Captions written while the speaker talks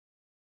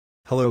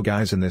Hello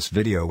guys, in this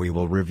video we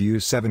will review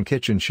 7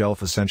 Kitchen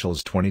Shelf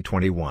Essentials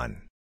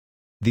 2021.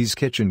 These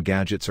kitchen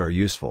gadgets are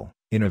useful,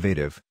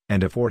 innovative,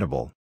 and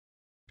affordable.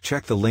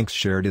 Check the links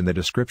shared in the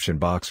description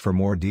box for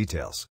more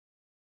details.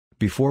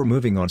 Before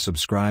moving on,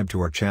 subscribe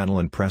to our channel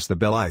and press the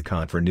bell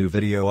icon for new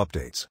video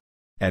updates.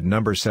 At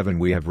number 7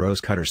 we have Rose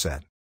Cutter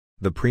Set.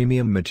 The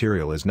premium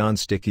material is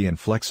non-sticky and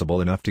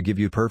flexible enough to give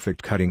you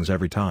perfect cuttings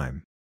every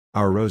time.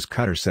 Our Rose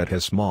Cutter Set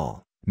has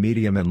small,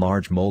 medium and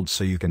large molds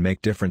so you can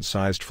make different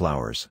sized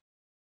flowers.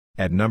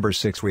 At number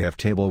 6 we have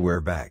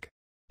Tableware Bag.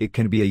 It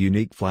can be a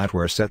unique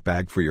flatware set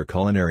bag for your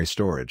culinary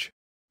storage.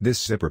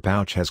 This zipper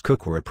pouch has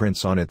cookware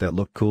prints on it that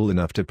look cool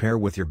enough to pair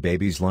with your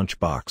baby's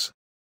lunchbox.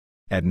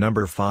 At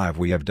number 5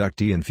 we have Duck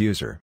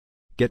Diffuser.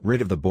 Get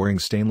rid of the boring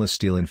stainless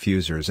steel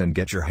infusers and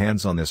get your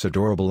hands on this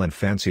adorable and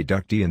fancy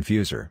Duck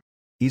Diffuser.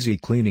 Easy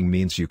cleaning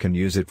means you can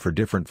use it for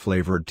different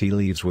flavored tea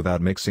leaves without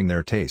mixing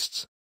their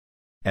tastes.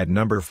 At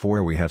number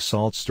 4 we have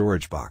Salt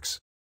Storage Box.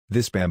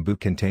 This bamboo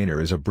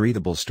container is a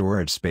breathable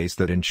storage space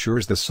that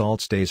ensures the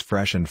salt stays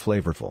fresh and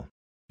flavorful.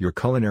 Your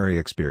culinary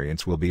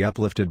experience will be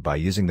uplifted by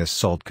using this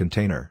salt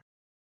container.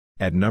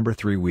 At number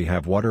 3 we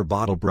have Water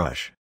Bottle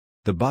Brush.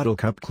 The bottle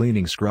cup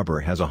cleaning scrubber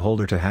has a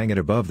holder to hang it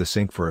above the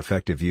sink for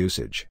effective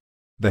usage.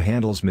 The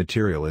handle's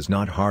material is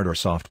not hard or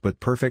soft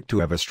but perfect to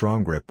have a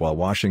strong grip while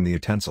washing the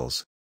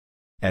utensils.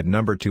 At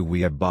number 2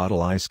 we have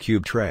Bottle Ice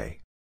Cube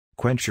Tray.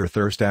 Quench your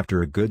thirst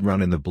after a good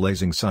run in the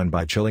blazing sun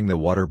by chilling the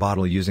water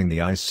bottle using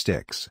the ice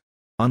sticks.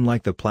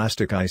 Unlike the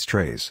plastic ice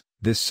trays,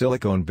 this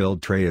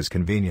silicone-built tray is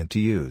convenient to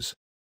use.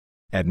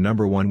 At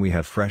number 1 we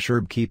have Fresh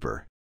Herb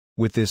Keeper.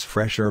 With this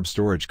fresh herb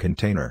storage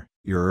container,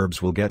 your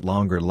herbs will get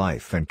longer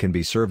life and can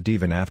be served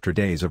even after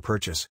days of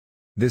purchase.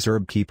 This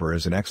herb keeper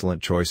is an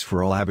excellent choice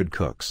for all avid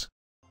cooks.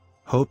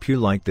 Hope you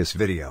liked this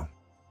video.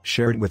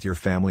 Share it with your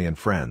family and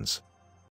friends.